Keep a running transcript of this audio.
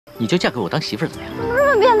你就嫁给我当媳妇儿怎么样？怎么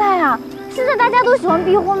这么变态啊？现在大家都喜欢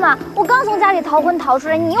逼婚嘛，我刚从家里逃婚逃出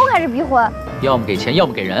来，你又开始逼婚。要么给钱，要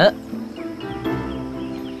么给人。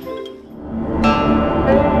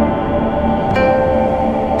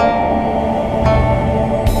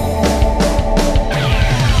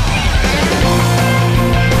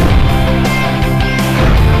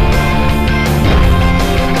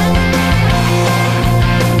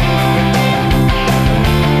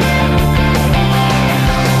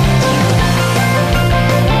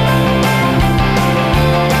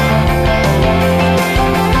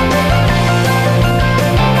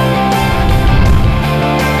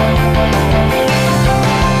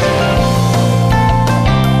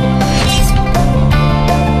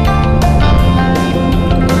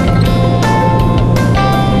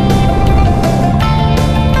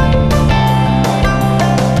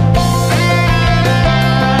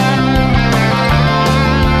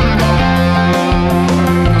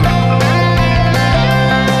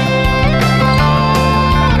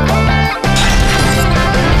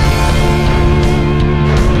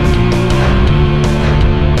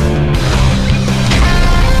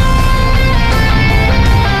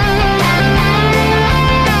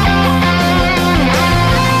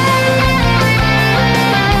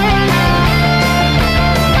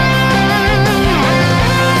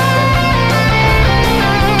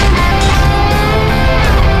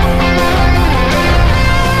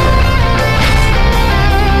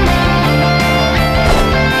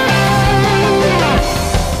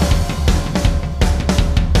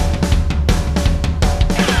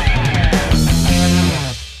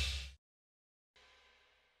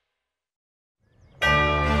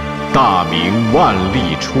大明万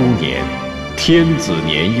历初年，天子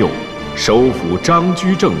年幼，首辅张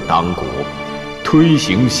居正当国，推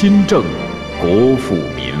行新政，国富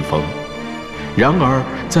民丰。然而，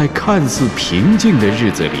在看似平静的日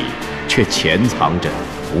子里，却潜藏着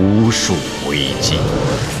无数危机。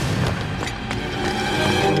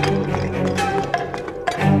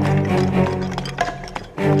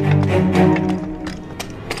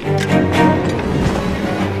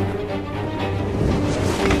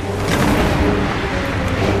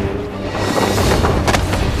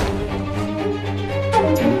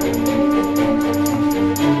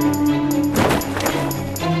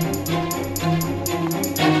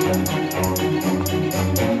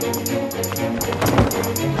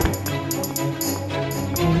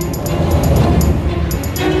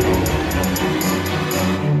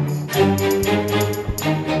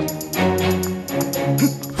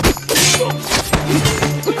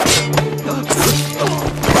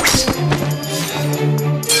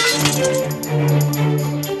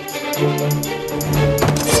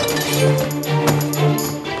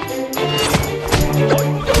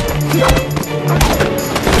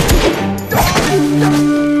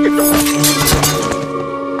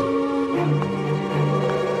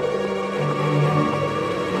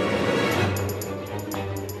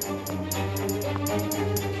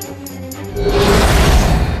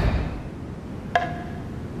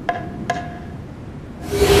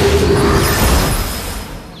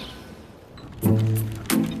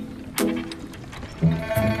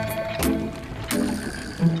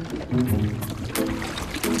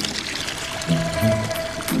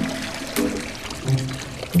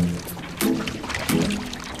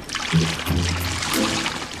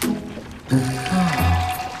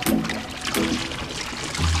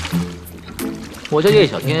我叫叶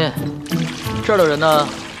小天，这儿的人呢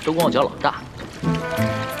都管我叫老大。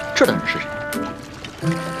这儿的人是谁？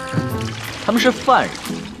他们是犯人，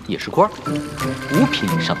也是官，5品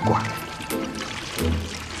以上的官。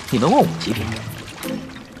你们问我几品？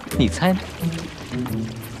你猜呢？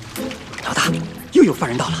老大，又有犯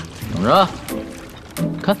人到了。等着，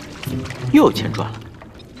看，又有钱赚了。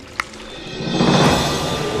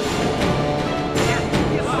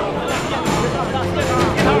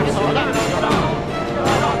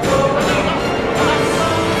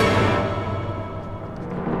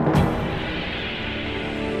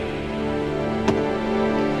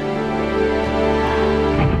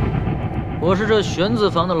我是这玄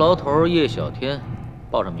子房的牢头叶小天，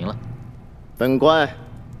报上名了。本官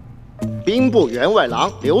兵部员外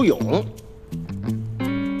郎刘勇。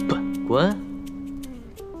本官？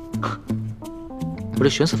我这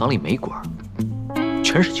玄子房里没官，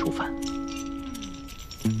全是囚犯。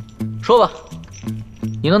说吧，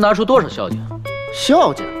你能拿出多少孝敬？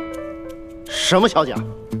孝敬？什么孝敬？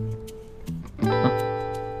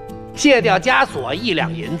卸掉枷锁1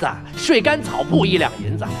两银子，睡干草铺1两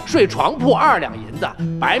银子，睡床铺2两银子，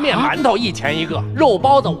白面馒头1钱1个，肉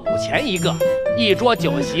包子5钱1个，一桌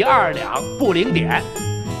酒席2两不0点。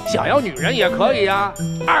想要女人也可以呀，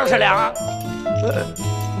 20两。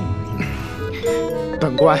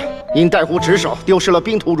本官因怠忽职守，丢失了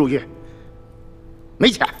兵图如玉，没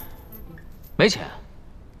钱。没钱，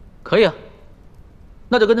可以啊，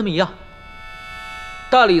那就跟他们一样。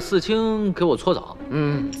大理寺卿给我搓澡，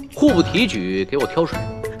户部提举给我挑水，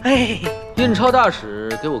印钞大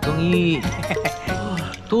使给我更衣，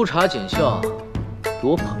督察检校给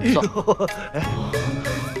我捧灶。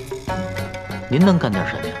您能干点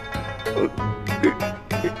什么呀？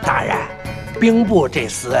大人，兵部这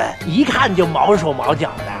厮一看就毛手毛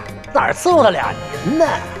脚的，哪儿伺候得了您呢？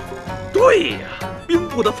对呀，兵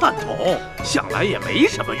部的饭桶想来也没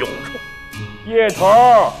什么用处。叶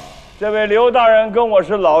头，这位刘大人跟我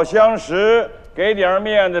是老相识，给点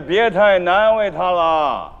面子，别太难为他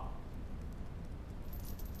了。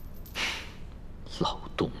老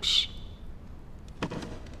东西。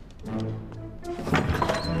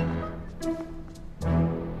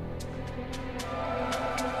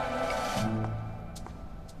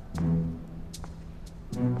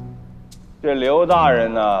这刘大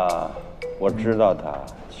人呢，我知道他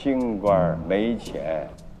清官没钱，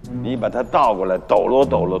你把他倒过来抖搂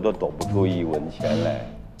抖搂都抖不出1文钱来。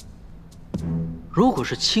如果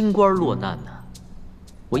是清官落难呢，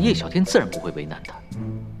我叶小天自然不会为难他。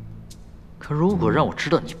可如果让我知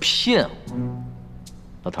道你骗我，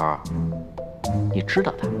老头儿，你知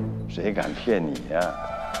道他？谁敢骗你呀？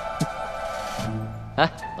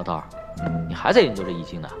哎，老头儿，你还在研究这易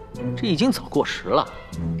经呢？这易经早过时了。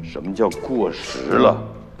什么叫过时了？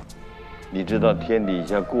你知道天底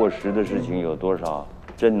下过时的事情有多少？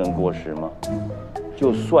真能过时吗？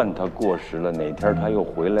就算它过时了，哪天它又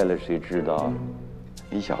回来了，谁知道？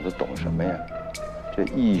你小子懂什么呀？这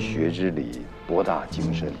易学之理博大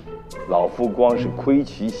精深，老夫光是窥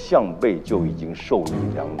其项背就已经受益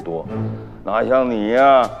良多，哪像你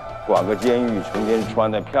呀？管个监狱，成天穿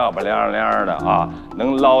得漂漂亮亮的啊，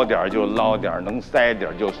能捞点就捞点，能塞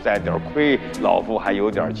点就塞点，亏老夫还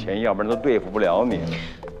有点钱，要不然都对付不了你。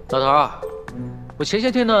老头儿，我前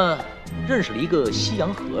些天呢认识了一个西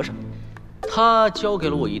洋和尚，他教给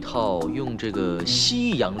了我一套用这个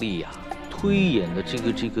西洋历呀推演的这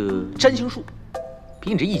个占星术，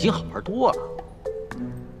比你这易经好玩多了。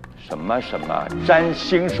什么占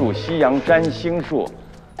星术，西洋占星术？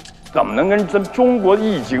怎么能跟咱中国的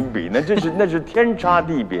易经比呢？那是天差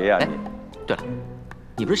地别呀！你，对了，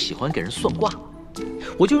你不是喜欢给人算卦吗？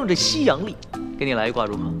我就用这西洋历给你来一卦，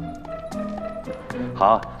如何？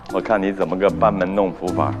好，我看你怎么个班门弄斧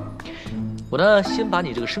法。我呢，先把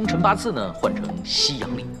你这个生辰八字呢换成西洋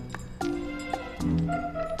历。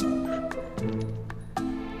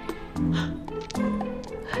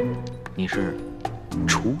你是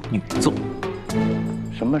处女座。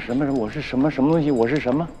什么？我是什么东西？我是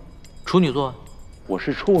什么？处女座。我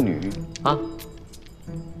是处女啊。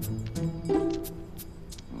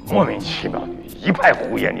莫名其妙，一派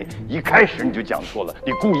胡言！你一开始你就讲错了，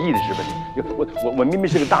你故意的是吧？我明明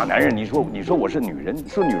是个大男人，你说我是女人，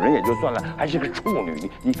说女人也就算了，还是个处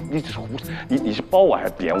女，你是包我还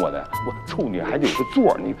是贬我的？我处女还得有个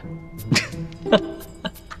座，你。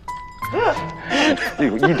这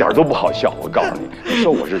个一点都不好笑，我告诉你，你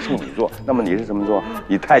说我是处女座，那么你是什么座？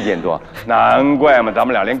你太监座，难怪嘛，咱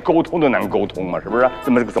们俩连沟通都难沟通嘛，是不是？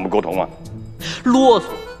怎么沟通啊？啰嗦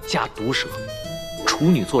加毒舌，处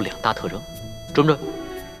女座2大特征，准不准？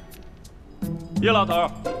叶老头，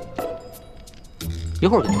一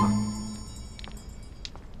会儿跟你玩。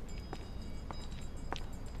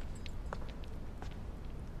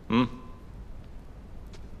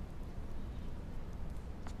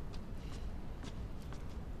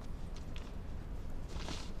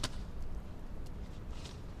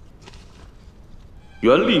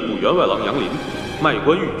原吏部员外郎杨林卖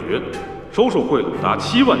官鬻爵，收受贿赂达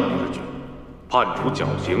7万两之巨，判处绞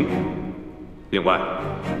刑。另外，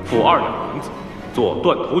付2两银子做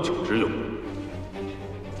断头酒之用。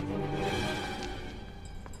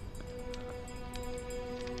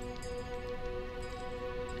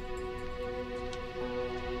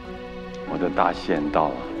我的大限到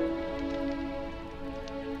了。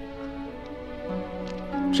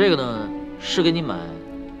这个呢，是给你买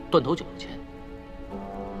断头酒的钱。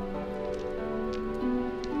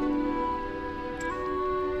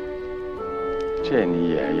这你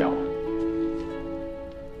也要？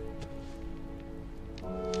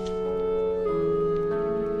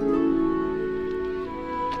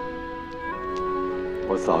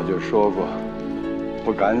我早就说过，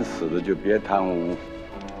不敢死的就别贪污，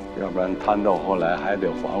要不然贪到后来还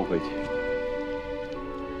得还回去。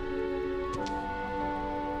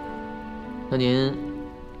那您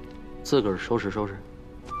自个儿收拾收拾。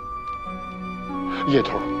叶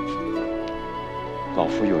头，老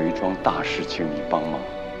夫有一桩大事，请你帮忙。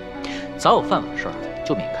早有饭碗的事儿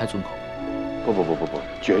就免开尊口。不，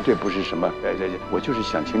绝对不是什么我就是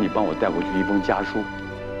想请你帮我带回去一封家书。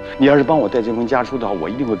你要是帮我带这封家书的话，我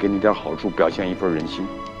一定会给你点好处，表现一份人心。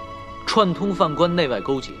串通犯官内外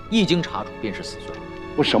勾结，一经查处便是死罪。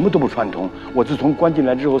我什么都不串通，我自从关进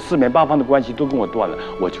来之后，四面八方的关系都跟我断了。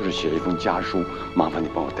我就是写一封家书，麻烦你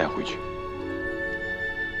帮我带回去。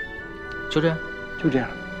就这样？就这样。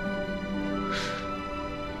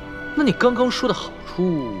那你刚刚说的好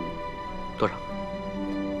处多少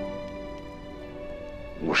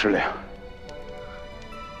？50两。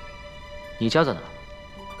你家在哪？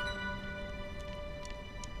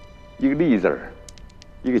一个利字儿，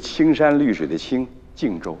一个青山绿水的青，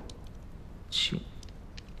靖州。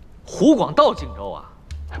湖广到靖州啊？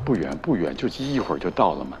不远，就一会儿就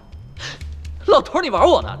到了嘛。老头，你玩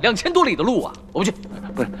我呢？2000多里的路啊，我不去。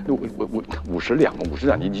不是，我50两嘛，50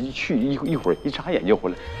两，你去一会儿一眨眼就回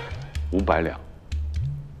来，500两。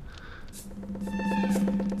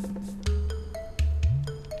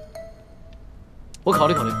我考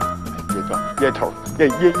虑考虑。叶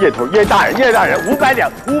大人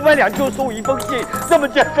，500两就送一封信，这么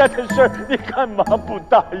简单的事儿，你干嘛不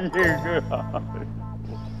答应啊？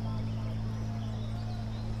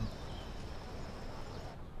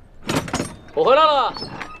我回来了。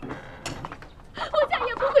我再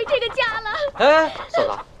也不回这个家了。哎，嫂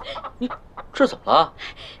子，你这怎么了？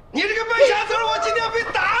你这个败家子，我今天非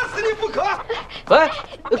打死你不可！喂，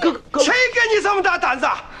哥，谁给你这么大胆子？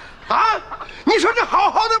啊！你说这好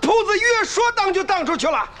好的铺子，越说当就当出去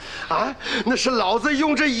了啊！那是老子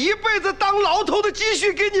用这一辈子当老头的积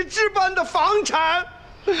蓄给你置办的房产，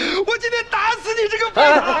我今天打死你这个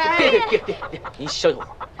败家！别，你消会儿，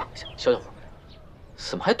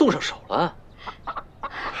怎么还动上手了？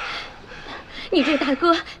你这大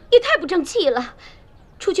哥也太不争气了，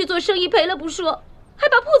出去做生意赔了不说，还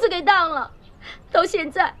把铺子给当了，到现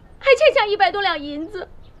在还欠下100多两银子，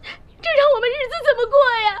这让我们日子怎么过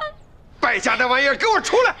呀？败家的玩意儿，给我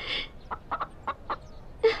出来！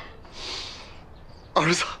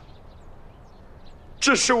儿子，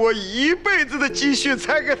这是我一辈子的积蓄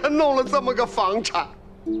才给他弄了这么个房产，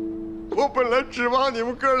我本来指望你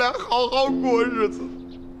们哥俩好好过日子，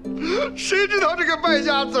谁知道这个败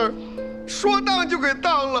家子儿说当就给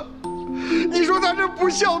当了，你说他这不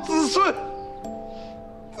孝子孙，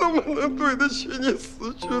怎么能对得起你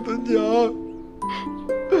死去的娘？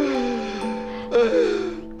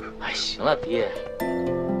哎，行了，爹，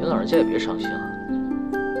您老人家也别伤心了。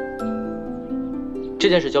这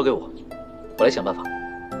件事交给我，我来想办法。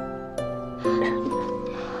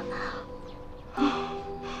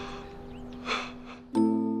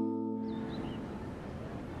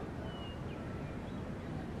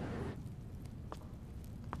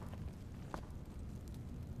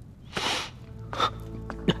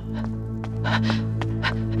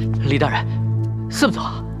李大人，这么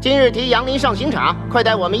早？今日提杨林上刑场，快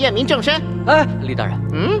带我们验明正身。哎，李大人，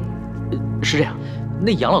是这样，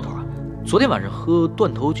那杨老头啊，昨天晚上喝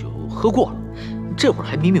断头酒喝过了，这会儿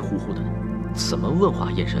还迷迷糊糊的呢，怎么问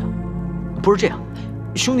话验身啊？不是这样，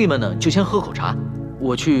兄弟们呢就先喝口茶，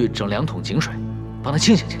我去整2桶井水，帮他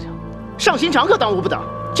清醒清醒。上刑场可当务不得，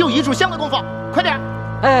就一炷香的功夫，快点！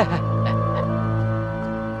哎。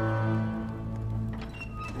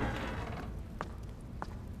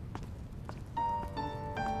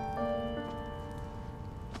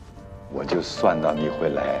我就算到你会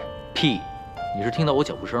来。屁！你是听到我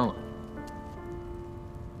脚步声了？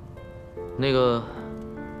那个，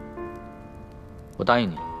我答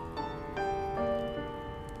应你了。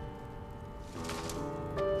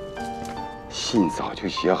信早就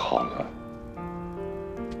写好了，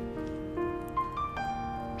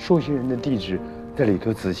受信人的地址在里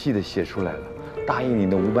头仔细的写出来了，答应你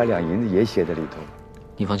的500两银子也写在里头。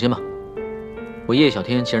你放心吧，我叶小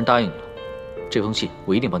天既然答应你了，这封信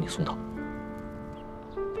我一定帮你送到。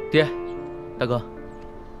爹，大哥，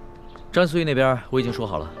张素玉那边我已经说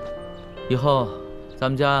好了，以后咱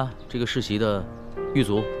们家这个世袭的狱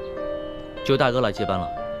卒就由大哥来接班了，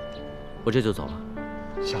我这就走了。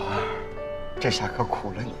小二，这下可苦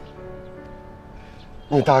了你。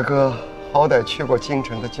你大哥好歹去过京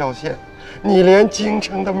城的郊县，你连京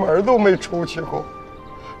城的门都没出去过，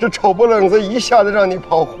这丑不冷子一下子让你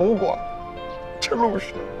跑湖广，这路上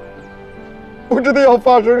不知道要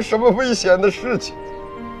发生什么危险的事情。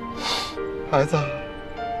孩子，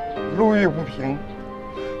路遇不平，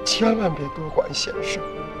千万别多管闲事。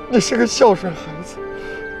你是个孝顺孩子，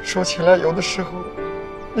说起来有的时候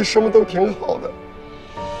你什么都挺好的，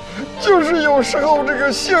就是有时候这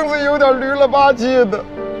个性子有点驴了吧唧的。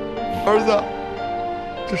儿子，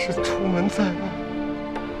这是出门在外，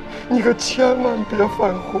你可千万别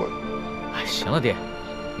犯浑。哎，行了，爹，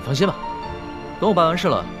你放心吧，等我办完事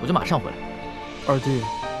了，我就马上回来。二弟，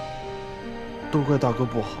都怪大哥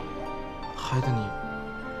不好，害得你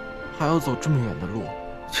还要走这么远的路。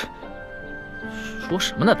说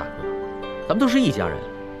什么呢，大哥？咱们都是一家人，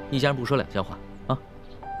一家人不说两家话啊！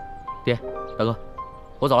爹，大哥，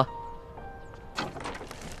我走了。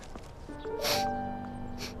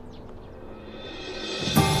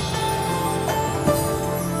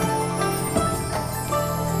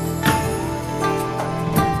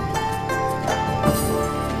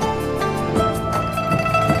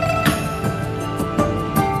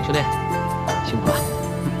兄弟，辛苦了。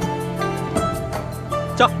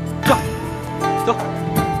驾，走。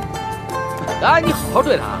哎，你好好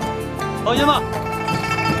对他啊！放心吧。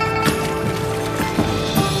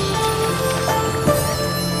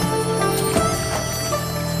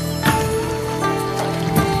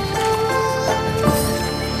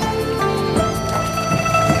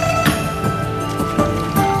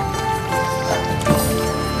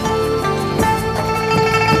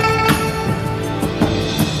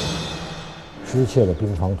失窃的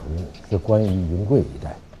兵房图是关于云贵一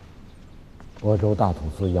带。鄂州大土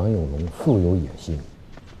司杨应龙素有野心，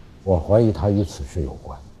我怀疑他与此事有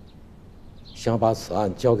关。想把此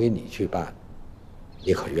案交给你去办，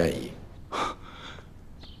你可愿意？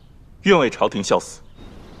愿为朝廷效死。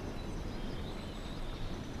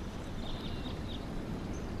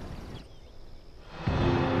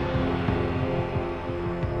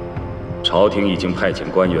朝廷已经派遣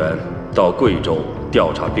官员到贵州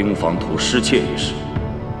调查兵房图失窃一事，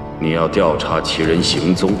你要调查其人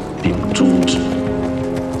行踪并诛之。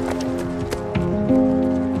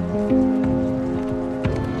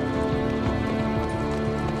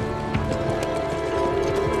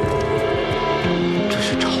这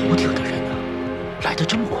是朝廷的人啊，来得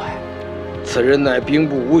这么快？此人乃兵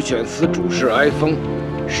部武选司主事艾枫，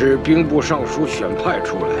是兵部尚书选派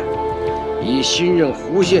出来，以新任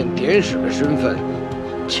湖县典史的身份，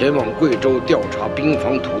前往贵州调查兵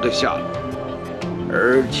房图的下落，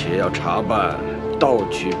而且要查办盗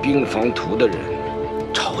取兵房图的人。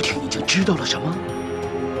朝廷已经知道了什么？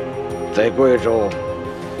在贵州，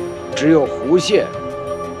只有湖县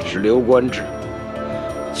是留官制，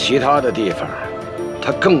其他的地方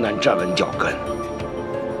他更难站稳脚跟。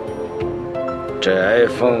这艾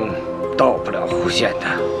枫到不了湖县的。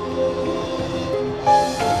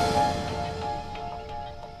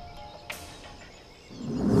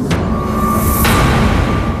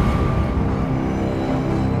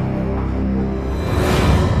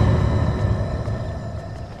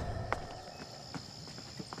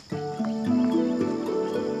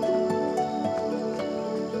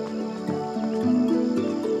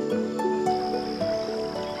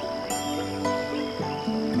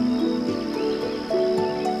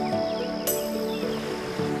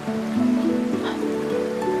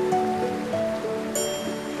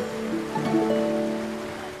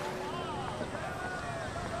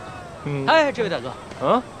哎，这位大哥，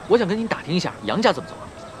我想跟您打听一下杨家怎么走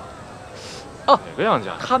啊？哪个杨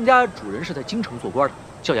家？他们家主人是在京城做官的，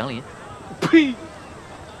叫杨林。呸！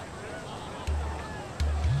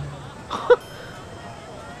哼！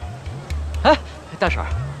哎，大婶儿，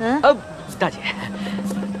大姐，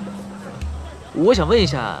我想问一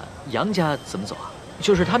下杨家怎么走啊？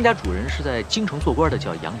就是他们家主人是在京城做官的，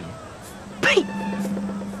叫杨林。呸！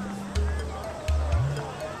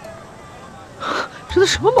这都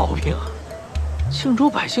什么毛病啊？庆州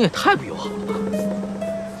百姓也太不友好了吧！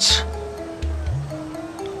切！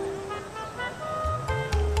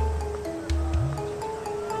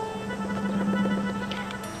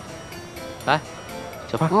来，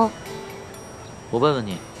小胖，我问问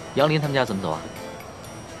你，杨林他们家怎么走啊？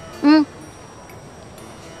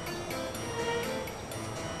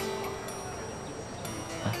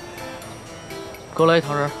给我来一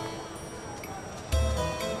糖人。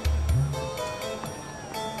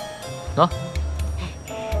喏，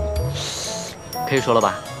可以说了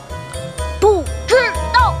吧？不知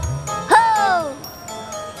道。吼！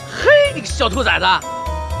嘿，你个小兔崽子，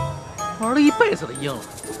玩了一辈子的鹰了，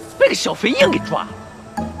被个小肥鹰给抓了。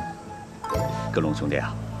葛龙兄弟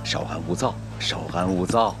啊，稍安勿躁，稍安勿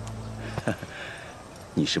躁。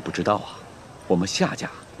你是不知道啊，我们夏家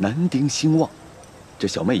男丁兴旺，这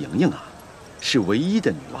小妹莹莹啊，是唯一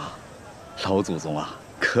的女娃，老祖宗啊，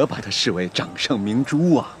可把她视为掌上明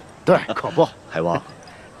珠啊。对，可不，还望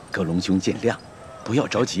葛龙兄见谅，不要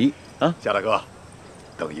着急啊。夏大哥，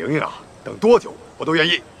等莹莹啊，等多久我都愿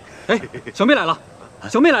意。哎，小妹来了，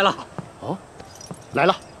小妹来了。哦，来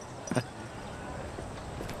了。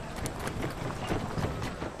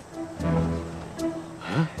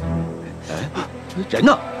人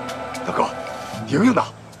呢？大哥，莹莹呢？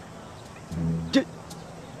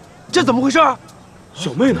这怎么回事？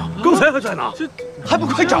小妹呢？刚才还在呢，还不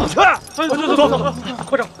快找去！走，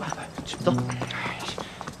快找！走。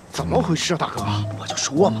怎么回事，大哥？我就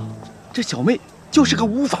说嘛，这小妹就是个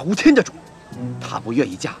无法无天的主，她不愿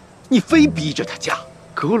意嫁，你非逼着她嫁。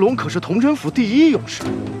阁龙可是铜仁府第一勇士，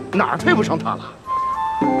哪儿配不上她了？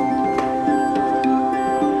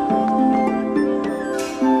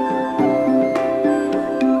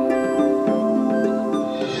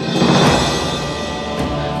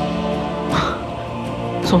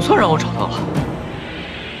总算让我找到了。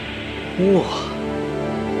哇，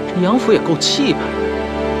这杨府也够气派的！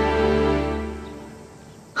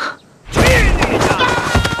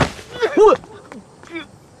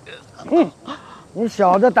你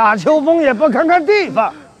小子打秋风也不看看地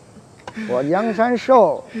方！我杨山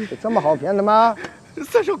寿是这么好骗的吗？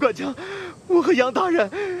三少管家，我和杨大人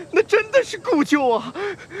那真的是故旧啊！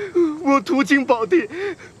我途经宝地，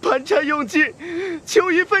盘缠用尽，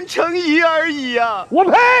求一份诚意而已呀！我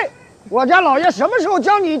呸！我家老爷什么时候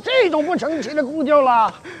教你这种不成器的故旧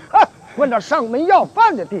了？混到上门要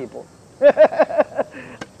饭的地步！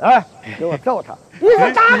哎，给我揍他！一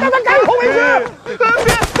个打他的改口为止！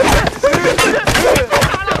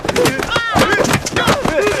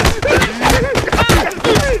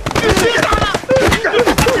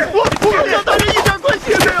我和杨大人一点关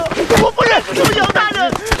系也没有，我不认识什么杨大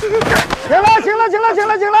人。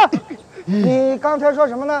行了，你刚才说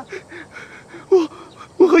什么呢？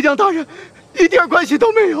我和杨大人一点关系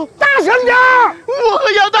都没有。大声点！我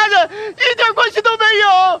和杨大人一点关系都没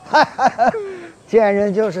有。见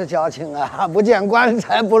人就是矫情啊，不见棺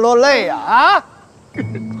材不落泪呀！啊！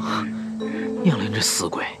杨林这死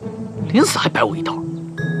鬼，临死还摆我一道。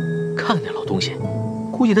看看那老东西，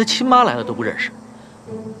估计他亲妈来了都不认识，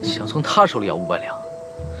想从他手里要500两，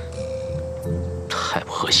太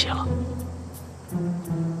不和谐了。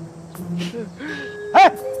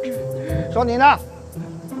哎，说你呢？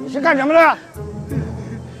你是干什么的？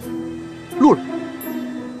路人。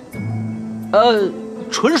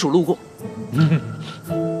纯属路过。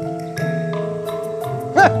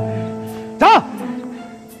走。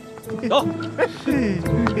走。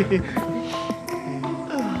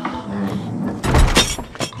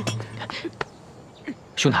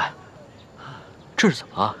兄台，这是怎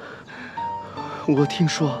么了？我听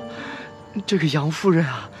说，这个杨夫人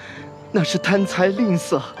啊，那是贪财吝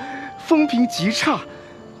啬，风评极差。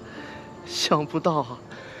想不到啊，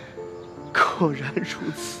果然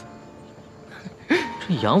如此。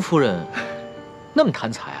这杨夫人那么贪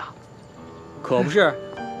财啊？可不是，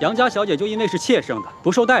杨家小姐就因为是妾生的，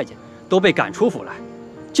不受待见，都被赶出府来，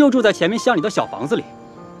就住在前面乡里的小房子里，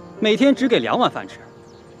每天只给2碗饭吃。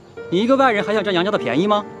你一个外人还想占杨家的便宜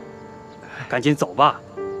吗？赶紧走吧。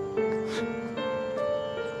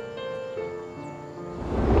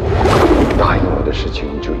答应我的事情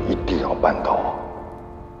你就一定要办到，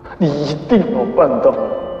你一定要办到，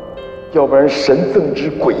要不然神憎之，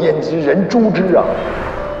鬼厌之，人诛之啊！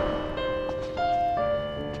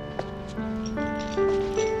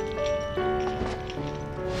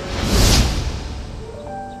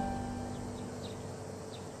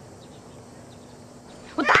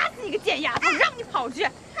我打死你个贱丫头，让你跑出去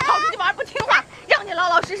玩儿不听话，让你老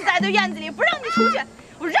老实实待在院子里，不让你出去。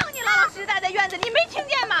我让你老老实实待在院子里，你没听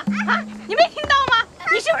见吗？啊，你没听到吗？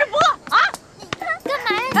你是不是不饿啊？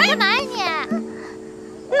干嘛呀你？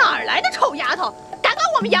哪儿来的臭丫头，敢搞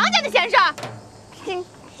我们杨家的闲事？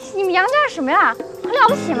你们杨家是什么呀？很了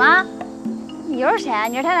不起吗？你又是谁啊？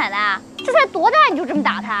你是他奶奶？这才多大你就这么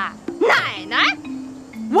打他？奶奶，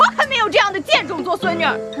我可没有这样的贱种做孙女。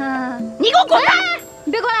你给我滚开！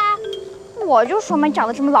你别过来！我就说嘛，你长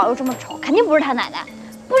得这么老又这么丑，肯定不是他奶奶。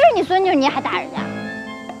不是你孙女，你还打人家？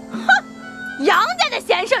哼！杨家的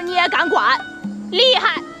闲事你也敢管？厉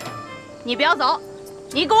害！你不要走，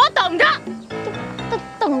你给我等着！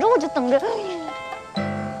等着我就等着。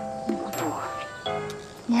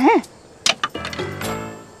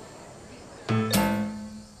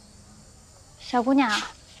小姑娘，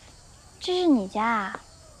这是你家啊？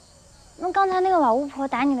那刚才那个老巫婆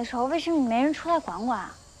打你的时候，为什么你没人出来管管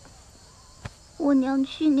啊？我娘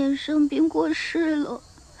去年生病过世了，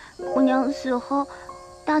我娘死后，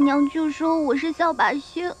大娘就说我是扫把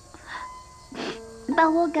星，把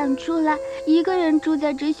我赶出来，一个人住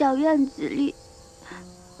在这小院子里。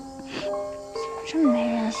这么没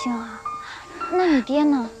人性啊！那你爹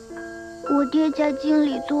呢？我爹在京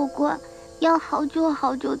里做官，要好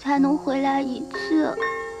久才能回来一次。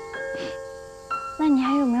那你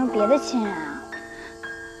还有没有别的亲人啊？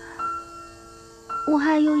我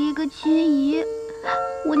还有一个亲姨，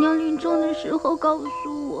我娘临终的时候告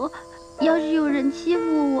诉我，要是有人欺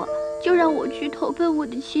负我，就让我去投奔我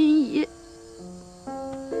的亲姨。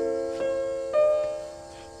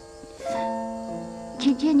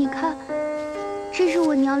姐姐，你看，这是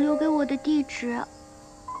我娘留给我的地址。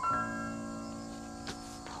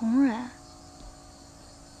铜仁，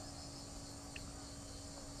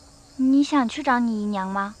你想去找你姨娘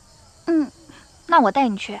吗？嗯，那我带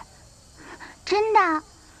你去。真的？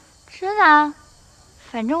真的啊。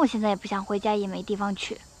反正我现在也不想回家，也没地方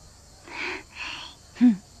去。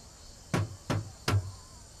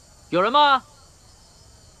有人吗？啊，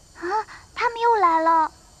他们又来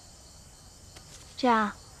了。这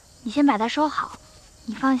样，你先把它收好。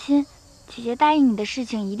你放心，姐姐答应你的事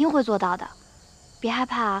情一定会做到的，别害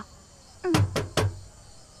怕啊。嗯。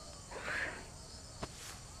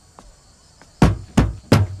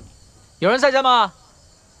有人在家吗？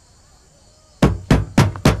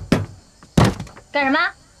干什么？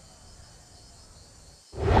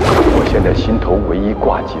我现在心头唯一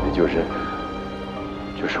挂记的就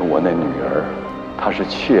是我那女儿，她是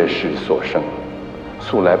妾室所生，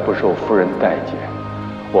素来不受夫人待见。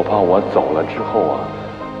我怕我走了之后啊，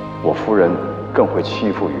我夫人更会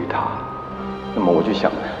欺负于她。那么我就想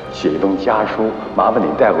写一封家书，麻烦你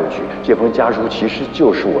带回去。这封家书其实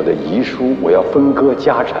就是我的遗书，我要分割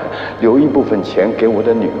家产，留一部分钱给我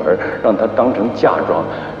的女儿，让她当成嫁妆，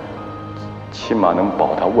起码能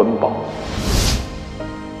保她温饱。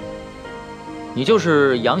你就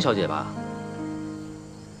是杨小姐吧？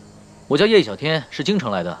我叫叶小天，是京城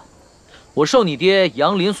来的。我受你爹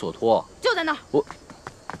杨林所托。就在那儿。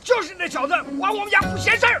就是那小子管我们家不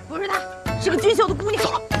闲事儿。不是他，是个俊秀的姑娘。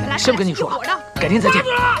走，先不跟你说，改天再见。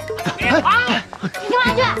别跑！你干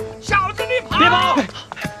嘛去？小子，你跑！别跑！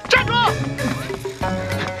站住！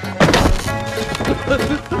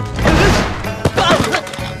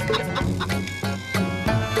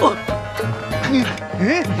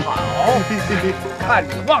跑！看你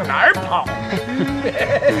往哪儿跑！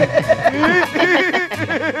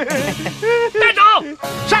带走！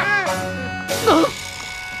上！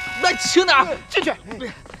来，轻点，进去！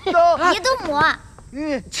别动我！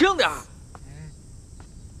轻点。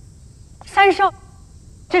三少，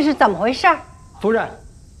这是怎么回事？夫人，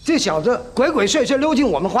这小子鬼鬼祟祟溜进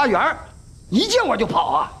我们花园，一见我就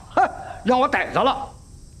跑啊！哼，让我逮着了。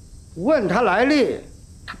问他来历，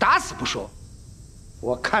他打死不说。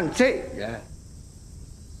我看这人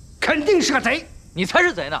肯定是个贼。你才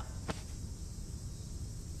是贼呢！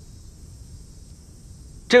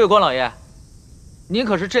这位官老爷，您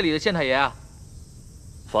可是这里的县太爷啊？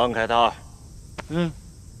放开他。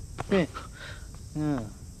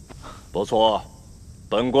不错，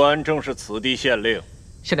本官正是此地县令。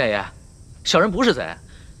县太爷，小人不是贼，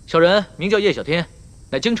小人名叫叶小天，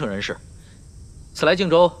乃京城人士。此来靖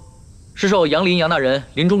州，是受杨林杨大人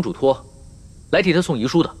临终嘱托，来替他送遗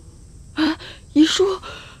书的。啊，遗书，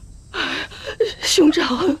兄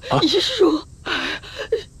长，遗书。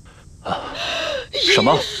什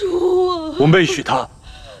么？我妹婿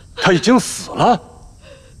他已经死了。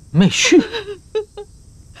妹婿？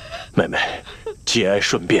妹妹，节哀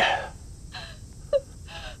顺变。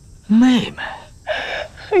妹妹，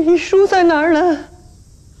遗书在哪儿呢？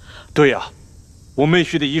对呀，我妹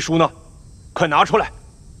婿的遗书呢？快拿出来。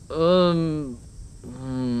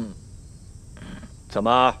怎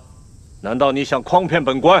么？难道你想诓骗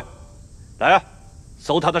本官？来啊，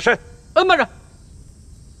搜他的身。慢着，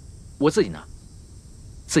我自己拿，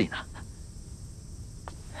自己拿。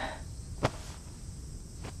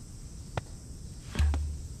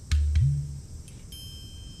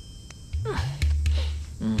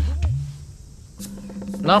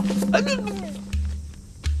拿。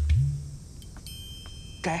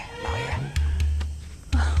给老爷。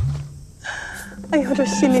哎呦，这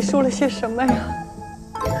信里说了些什么呀？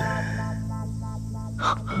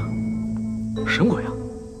什么鬼啊！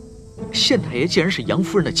县太爷竟然是杨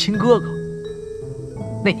夫人的亲哥哥，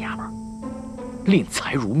那娘们儿吝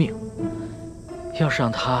财如命。要是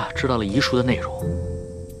让他知道了遗书的内容，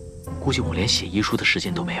估计我连写遗书的时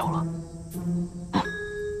间都没有了。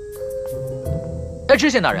哎，知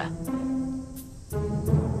县大人，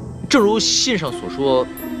正如信上所说，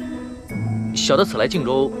小的此来靖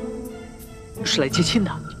州是来接亲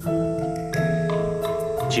的。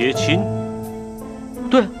接亲？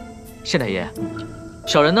对，县太爷，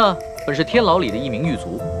小人呢本是天牢里的一名狱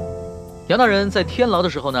卒。杨大人在天牢的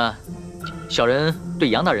时候呢，小人对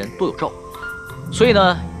杨大人多有照顾，所以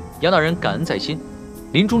呢，杨大人感恩在心，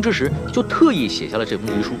临终之时就特意写下了这封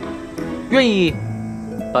遗书，愿意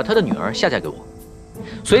把他的女儿下嫁给我。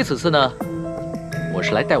所以此次呢，我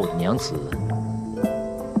是来带我的娘子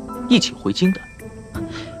一起回京的，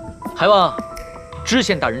还望知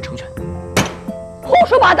县大人成全。胡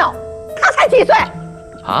说八道！他才几岁？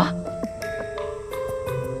啊？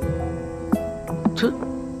这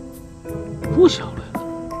不小了。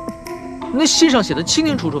那信上写的清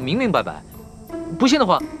清楚楚、明明白白。不信的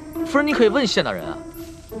话，夫人你可以问县大人啊。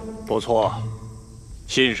不错，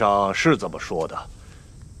信上是这么说的。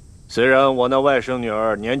虽然我那外甥女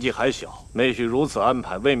儿年纪还小，妹婿如此安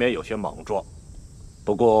排，未免有些莽撞。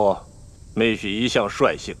不过，妹婿一向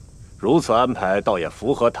率性，如此安排倒也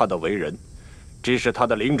符合他的为人。这是他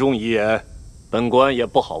的临终遗言，本官也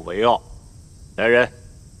不好违拗。来人，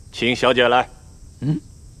请小姐来。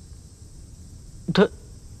他，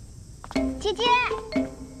姐姐，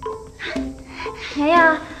瑶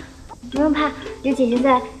瑶，不用怕，有姐姐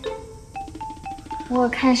在。我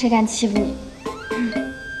看谁敢欺负你。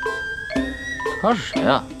他是谁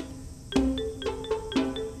啊？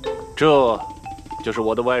这就是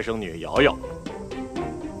我的外甥女瑶瑶。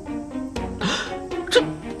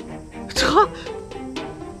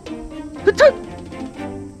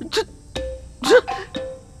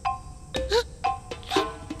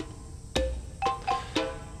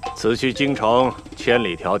此去京城千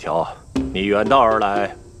里迢迢，你远道而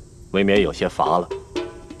来，未免有些乏了。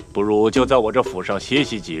不如就在我这府上歇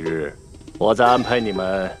息几日，我再安排你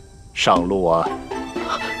们上路啊。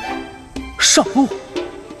上路？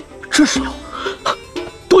这是要……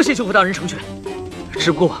多谢舅父大人成全。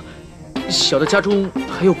只不过，小的家中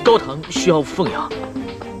还有高堂需要奉养，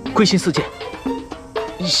归心似箭。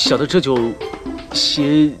小的这就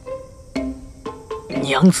携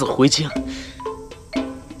娘子回京。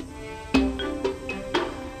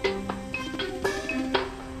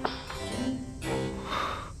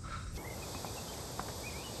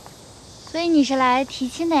所以你是来提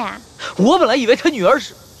亲的呀？我本来以为他女儿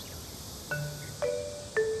是……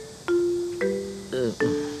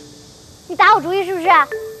你打我主意是不是？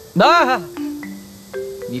来，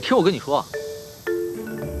你听我跟你说，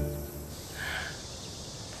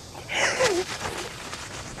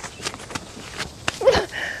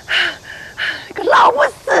个老不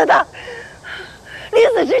死的，临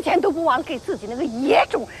死之前都不忘给自己那个野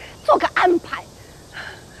种做个安排。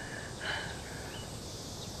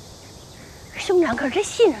兄长，可是这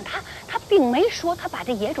信上他并没说他把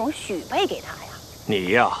这野种许配给他呀。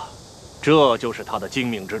你呀，这就是他的精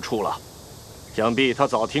明之处了。想必他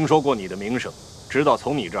早听说过你的名声，知道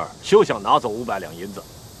从你这儿休想拿走500两银子，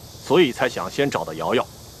所以才想先找到瑶瑶，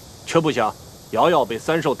却不想瑶瑶被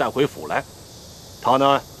三寿带回府来。他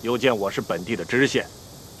呢又见我是本地的知县，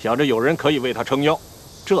想着有人可以为他撑腰，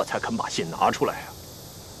这才肯把信拿出来呀。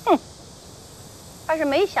哼，他是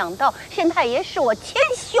没想到县太爷是我亲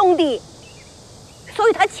兄弟，所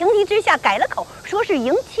以他情急之下改了口，说是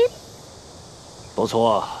迎亲。不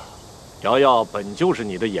错，瑶瑶本就是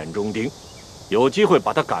你的眼中钉。有机会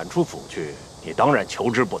把他赶出府去，你当然求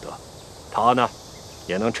之不得。他呢，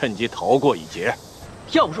也能趁机逃过一劫。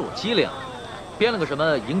要不是我机灵，编了个什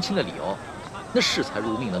么迎亲的理由，那视财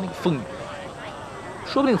如命的那个疯女人，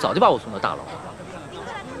说不定早就把我送到大牢了。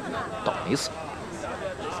倒霉死了！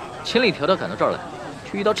千里迢迢赶到这儿来，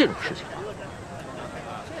却遇到这种事情。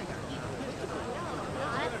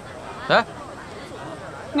哎，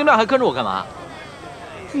你们俩还跟着我干嘛？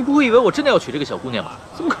你不会以为我真的要娶这个小姑娘吧？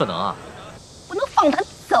怎么可能啊！不能放他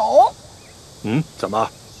走。怎么？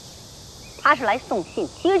他是来送信，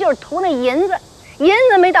一个就是图那银子，银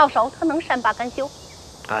子没到手，他能善罢甘休？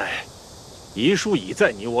哎，遗书已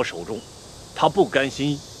在你我手中，他不甘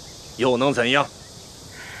心，又能怎样？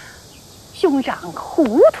兄长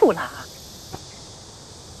糊涂了。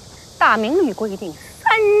大明律规定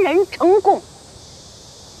3人成供，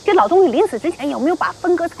这老东西临死之前有没有把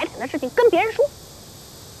分割财产的事情跟别人说？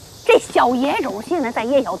这小野种现在在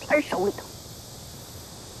叶小天手里头，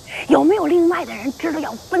有没有另外的人知道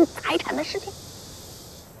要分财产的事情？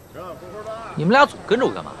你们俩总跟着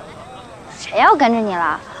我干嘛？谁要跟着你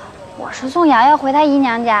了？我是送瑶瑶回她姨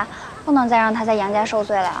娘家，不能再让她在杨家受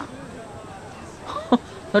罪了。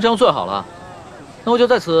那这样最好了，那我就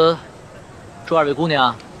在此祝2位姑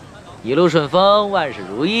娘一路顺风，万事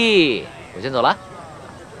如意。我先走了。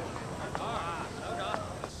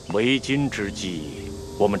为今之计，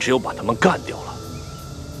我们只有把他们干掉了。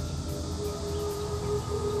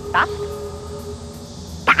打死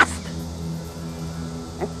他！打死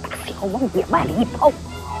他！打死以后往野外里一抛，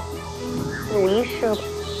路一试过，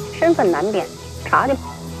身份难辨，查去吧。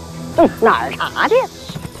哪儿查去？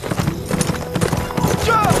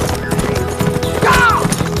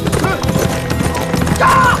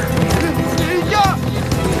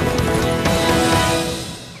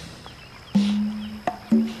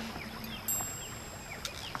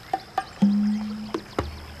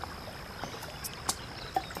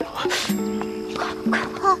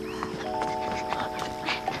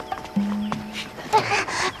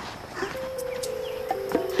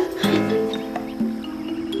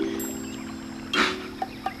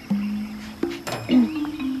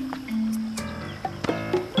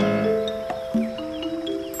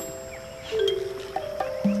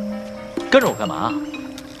跟着我干嘛？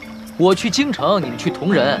我去京城，你们去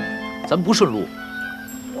铜仁，咱们不顺路。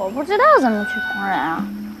我不知道怎么去铜仁啊。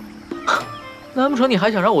难不成你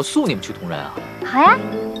还想让我送你们去铜仁啊？好呀。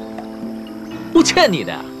我欠你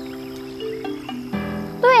的呀。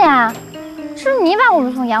对呀，是你把我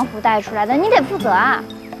们从杨府带出来的，你得负责啊。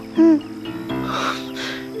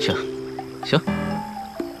行，行，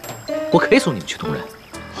我可以送你们去铜仁，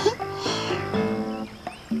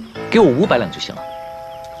给我500两就行了。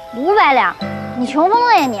500两？你穷疯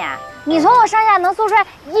了呀你！你从我上下能搜出来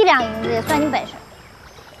1两银子也算你本事。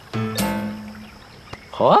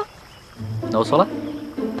好啊，那我搜了。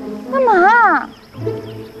干嘛？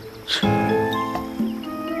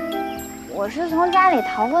我是从家里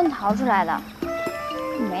逃婚逃出来的，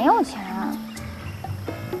没有钱啊。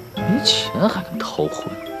没钱还敢逃婚？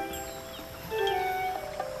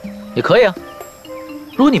也可以啊。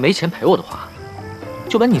如果你没钱赔我的话，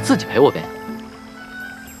就把你自己赔我呗。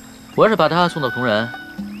我要是把她送到铜仁，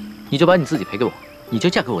你就把你自己赔给我，你就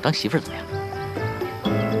嫁给我当媳妇儿，怎么样？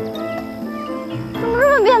怎么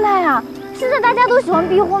这么变态啊？现在大家都喜欢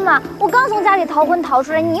逼婚嘛。我刚从家里逃婚逃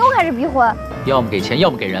出来，你又开始逼婚。要么给钱，要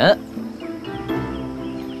么给人。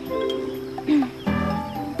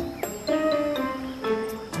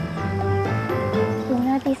有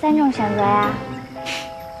没有第3种选择呀？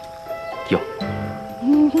有。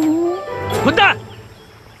混蛋！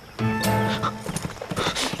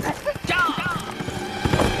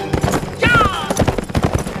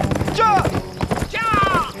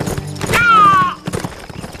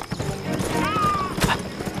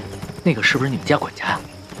那个是不是你们家管家呀？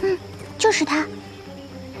就是他。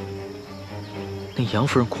那杨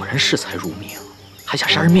夫人果然恃才如命，还想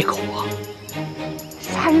杀人灭口啊！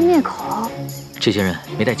杀人灭口？这些人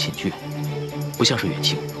没带寝具，不像是远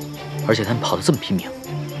亲，而且他们跑得这么拼命，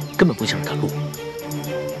根本不像是赶路。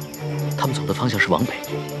他们走的方向是往北，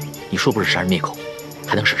你说不是杀人灭口，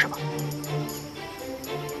还能是什么？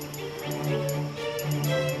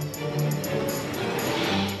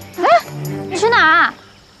哎，你去哪儿？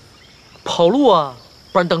跑路啊，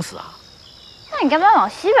不然等死啊！那你干嘛往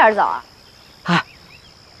西边走啊？哎，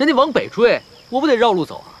人家往北追，我不得绕路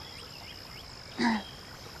走啊？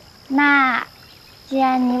那既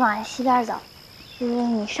然你往西边走，不如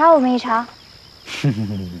你捎我们一程。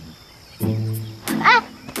哎，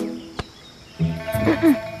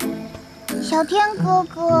小天哥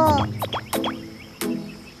哥，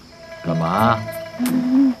干嘛？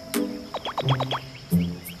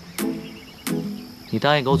你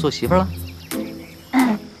答应给我做媳妇了？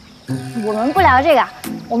我们不聊这个，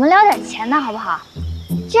我们聊点钱的好不好？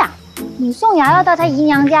这样，你送瑶瑶到她姨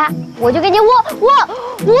娘家，我就给你5000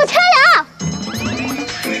两。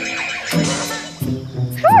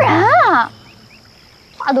什么人啊？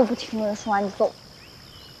话都不听的，说完就走。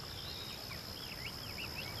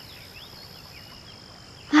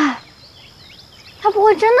哎，他不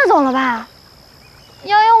会真的走了吧？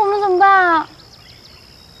瑶瑶，我们怎么办啊？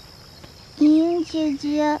莹莹姐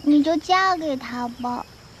姐，你就嫁给他吧。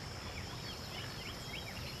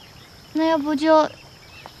那要不就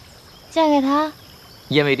嫁给他？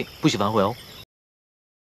一言为定，不许反悔哦。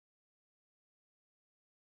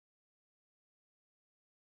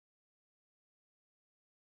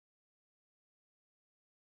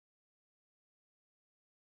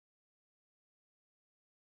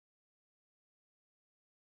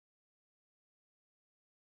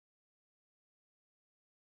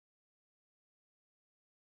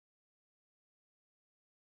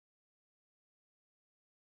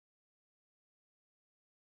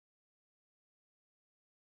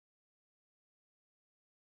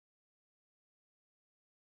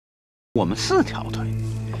我们4条腿，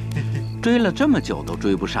追了这么久都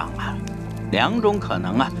追不上了。2种可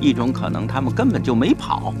能啊，一种可能他们根本就没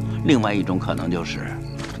跑，另外一种可能就是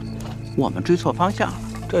我们追错方向了。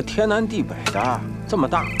这天南地北的这么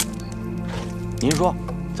大，您说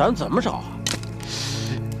咱怎么找啊？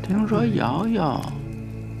听说瑶瑶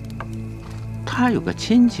她有个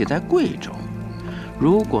亲戚在贵州，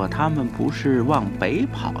如果他们不是往北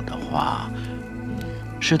跑的话，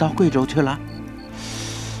是到贵州去了。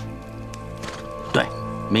对，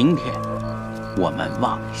明天我们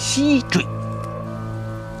往西追。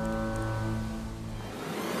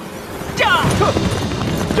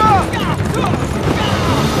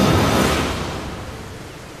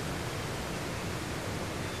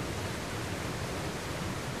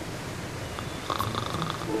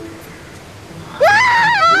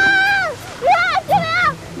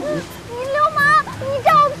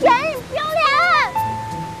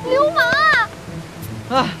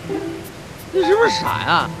傻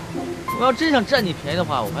呀！我要真想占你便宜的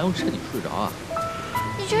话，我还用趁你睡着啊？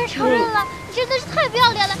你居然承认了，你真的是太不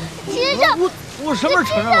要脸了！禽兽！我什么时候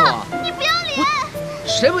承认了啊？你不要脸！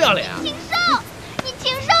谁不要脸啊？禽兽！你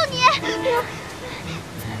禽兽你！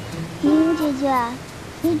莹莹姐姐，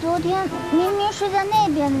你昨天明明睡在那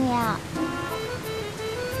边的呀。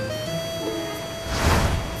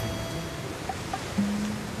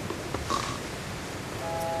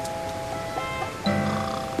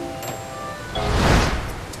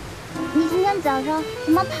你今天早上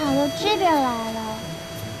怎么跑到这边来了？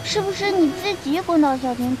是不是你自己滚到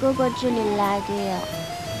小天哥哥这里来的呀？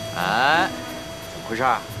哎，怎么回事？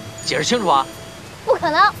解释清楚啊！不可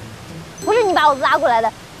能，不是你把我拉过来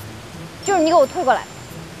的，就是你给我推过来的。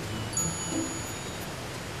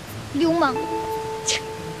流氓！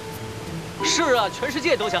是啊，全世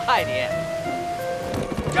界都想害你。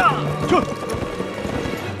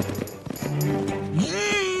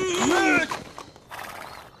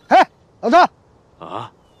哎，老张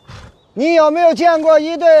啊，你有没有见过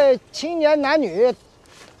一对青年男女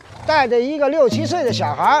带着一个6、7岁的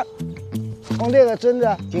小孩从这个村子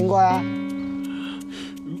经过呀？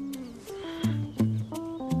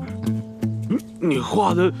你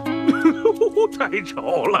画的太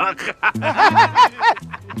丑了。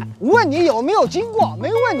问你有没有经过，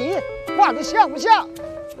没问你画的像不像。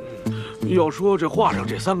要说这画上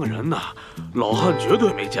这3个人呢，老汉绝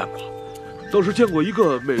对没见过，倒是见过一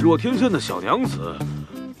个美若天仙的小娘子，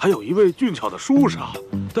还有一位俊俏的书生，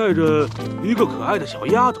带着一个可爱的小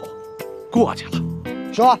丫头过去了。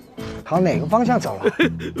说，朝哪个方向走了？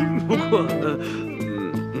不过，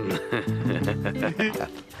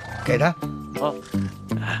给他。啊，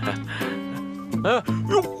哎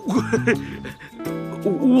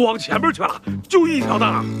呦，往前面去了，就一条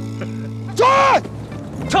道。追！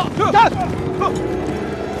上！站！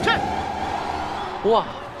这！哇，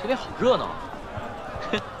这里好热闹。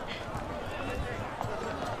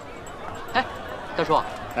哎，大叔，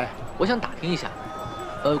哎，我想打听一下，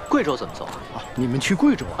贵州怎么走啊？你们去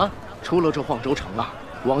贵州啊？出了这黄州城啊，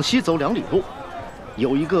往西走2里路，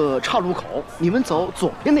有一个岔路口，你们走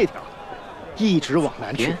左边那条，一直往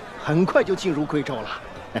南去，很快就进入贵州了。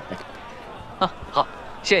啊，好，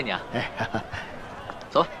谢谢你啊。哎，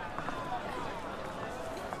走吧。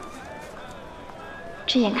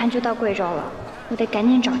这眼看就到贵州了，我得赶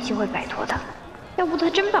紧找机会摆脱他，要不他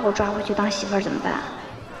真把我抓回去当媳妇儿怎么办？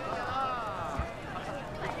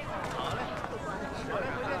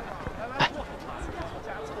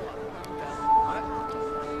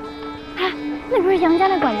哎，那不是杨家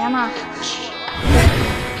那管家吗？起！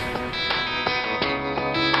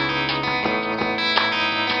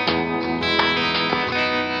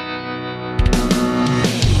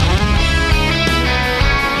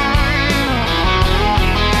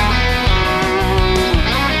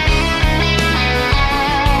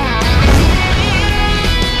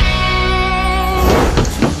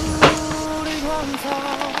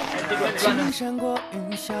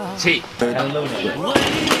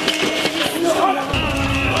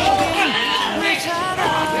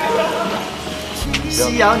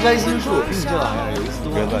西洋占星术，并正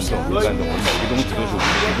别乱动，别乱动！我每个东西都是无形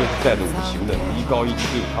的，在的无形的，一高一低，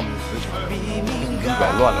他们的磁场。你摆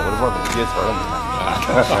乱了，我都不知道怎么接词了。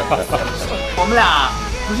我们俩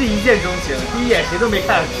不是一见钟情，第一眼谁都没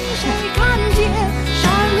看上。看见善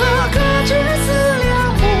恶各自思量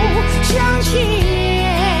不相欠。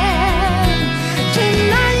真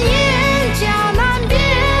难言，家难辨，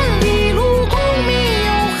离路功名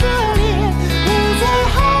又何恋？不做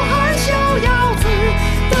好汉逍遥子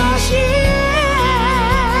的仙。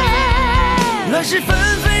乱世纷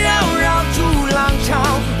纷扰扰逐浪潮，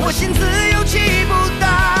我心自由起不到。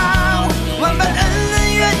万般恩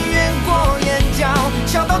恩怨怨过眼角，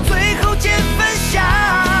笑到最后见分晓。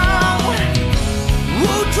无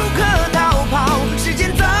处可逃跑，时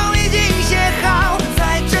间早已经写好，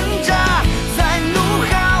再挣扎，再怒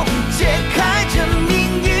号，解开这命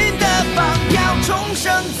运的绑票，重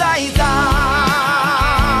生再造。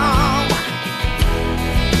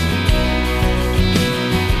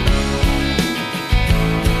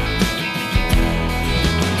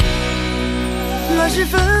乱世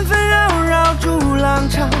纷纷扰扰逐浪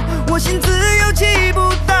潮，我心自由起不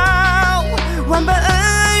到。万般恩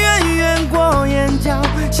恩怨怨过眼角，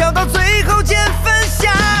笑到最后见分